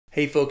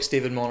Hey folks,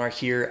 David Molnar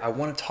here. I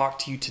want to talk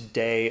to you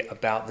today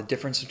about the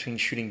difference between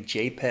shooting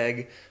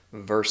JPEG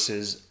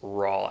versus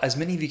RAW. As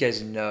many of you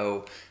guys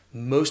know,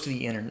 most of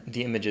the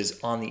images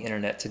on the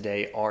internet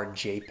today are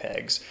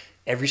JPEGs.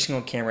 Every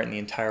single camera in the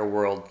entire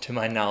world, to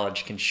my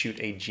knowledge, can shoot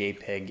a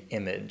JPEG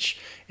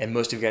image. And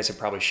most of you guys have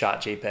probably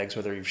shot JPEGs,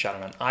 whether you've shot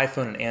on an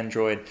iPhone, an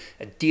Android,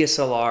 a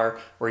DSLR,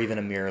 or even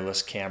a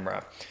mirrorless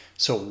camera.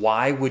 So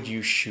why would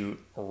you shoot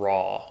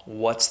RAW?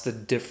 What's the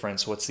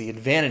difference? What's the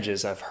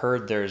advantages? I've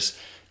heard there's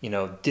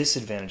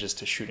disadvantages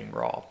to shooting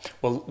RAW.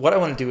 Well, what I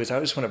want to do is I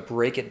just want to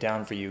break it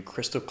down for you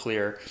crystal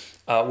clear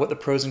what the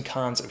pros and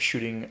cons of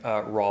shooting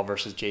RAW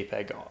versus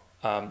JPEG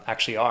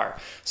actually are.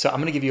 So I'm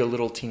going to give you a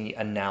little teeny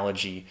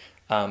analogy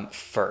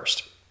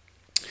first.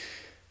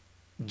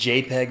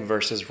 JPEG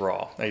versus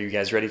RAW. Are you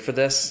guys ready for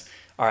this?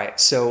 All right,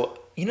 so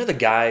you know the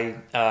guy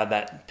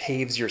that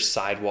paves your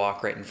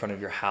sidewalk right in front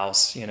of your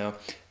house, they've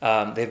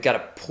got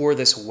to pour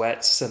this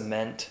wet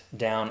cement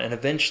down, and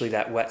eventually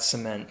that wet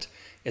cement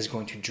is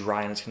going to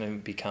dry and it's going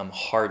to become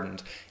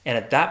hardened. And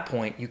at that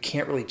point, you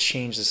can't really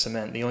change the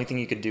cement. The only thing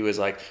you could do is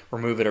like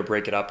remove it or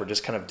break it up or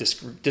just kind of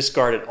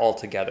discard it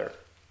altogether.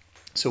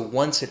 So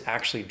once it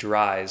actually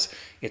dries,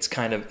 it's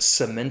kind of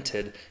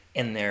cemented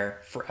in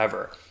there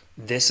forever.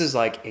 This is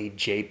like a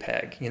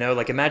JPEG,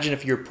 like imagine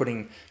if you're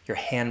putting your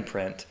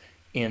handprint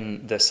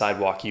in the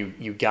sidewalk.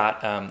 You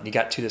got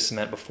to the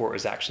cement before it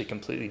was actually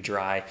completely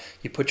dry.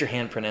 You put your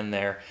handprint in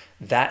there.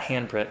 That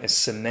handprint is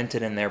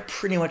cemented in there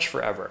pretty much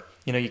forever.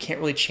 You can't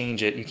really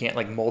change it. You can't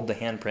like mold the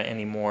handprint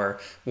anymore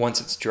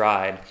once it's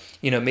dried.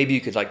 Maybe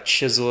you could like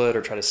chisel it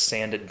or try to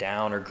sand it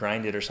down or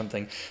grind it or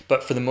something.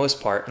 But for the most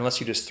part, unless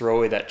you just throw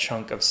away that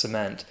chunk of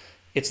cement,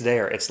 it's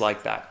there. It's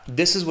like that.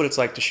 This is what it's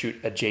like to shoot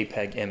a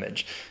JPEG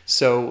image.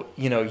 So,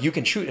 you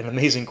can shoot an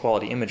amazing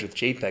quality image with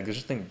JPEG.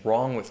 There's nothing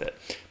wrong with it.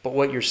 But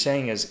what you're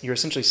saying is you're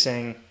essentially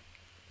saying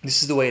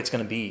this is the way it's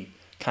going to be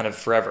kind of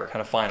forever,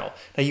 kind of final.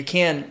 Now you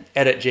can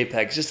edit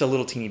JPEGs just a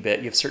little teeny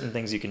bit. You have certain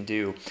things you can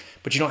do,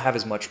 but you don't have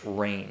as much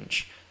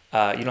range.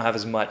 You don't have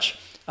as much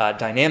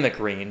dynamic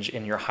range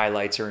in your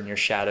highlights or in your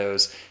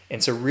shadows.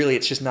 And so really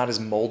it's just not as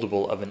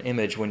moldable of an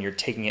image when you're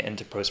taking it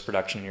into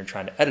post-production and you're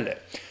trying to edit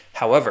it.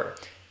 However,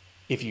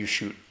 if you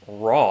shoot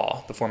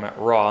RAW, the format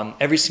RAW, and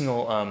every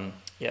single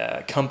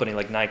company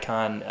like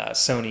Nikon,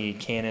 Sony,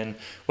 Canon,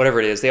 whatever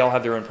it is, they all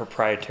have their own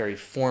proprietary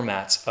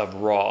formats of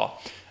RAW.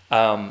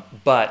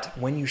 But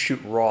when you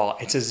shoot RAW,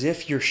 it's as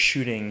if you're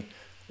shooting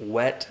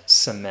wet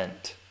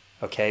cement,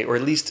 okay? Or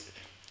at least,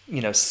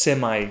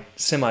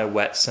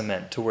 semi-wet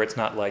cement to where it's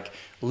not like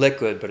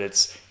liquid, but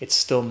it's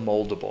still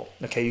moldable,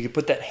 okay? You could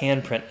put that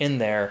handprint in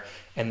there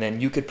and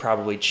then you could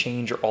probably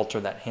change or alter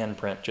that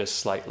handprint just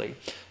slightly.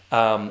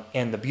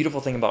 And the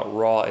beautiful thing about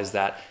RAW is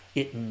that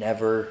it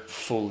never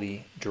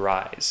fully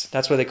dries.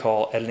 That's why they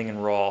call editing in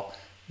RAW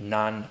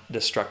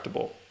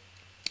non-destructible.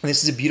 And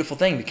this is a beautiful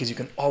thing because you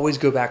can always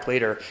go back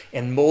later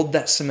and mold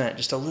that cement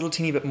just a little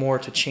teeny bit more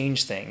to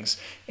change things.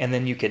 And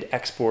then you could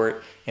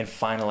export and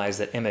finalize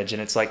that image.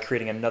 And it's like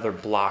creating another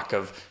block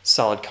of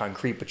solid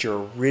concrete, but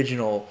your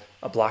original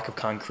block of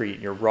concrete,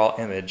 your raw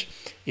image,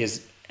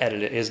 is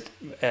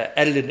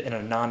edited in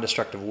a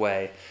non-destructive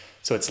way.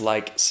 So it's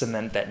like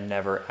cement that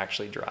never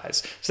actually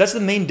dries. So that's the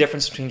main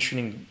difference between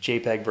shooting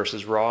JPEG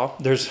versus RAW.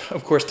 There's,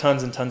 of course,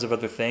 tons and tons of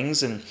other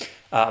things, and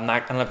I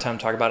don't have time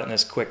to talk about it in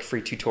this quick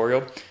free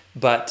tutorial.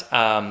 But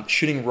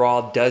shooting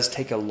RAW does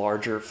take a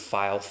larger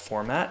file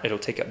format. It'll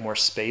take up more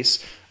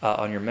space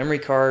on your memory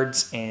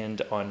cards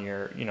and on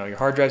your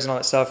hard drives and all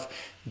that stuff.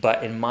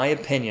 But in my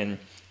opinion,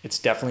 it's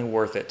definitely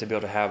worth it to be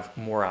able to have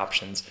more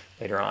options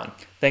later on.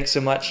 Thanks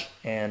so much,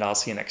 and I'll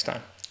see you next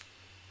time.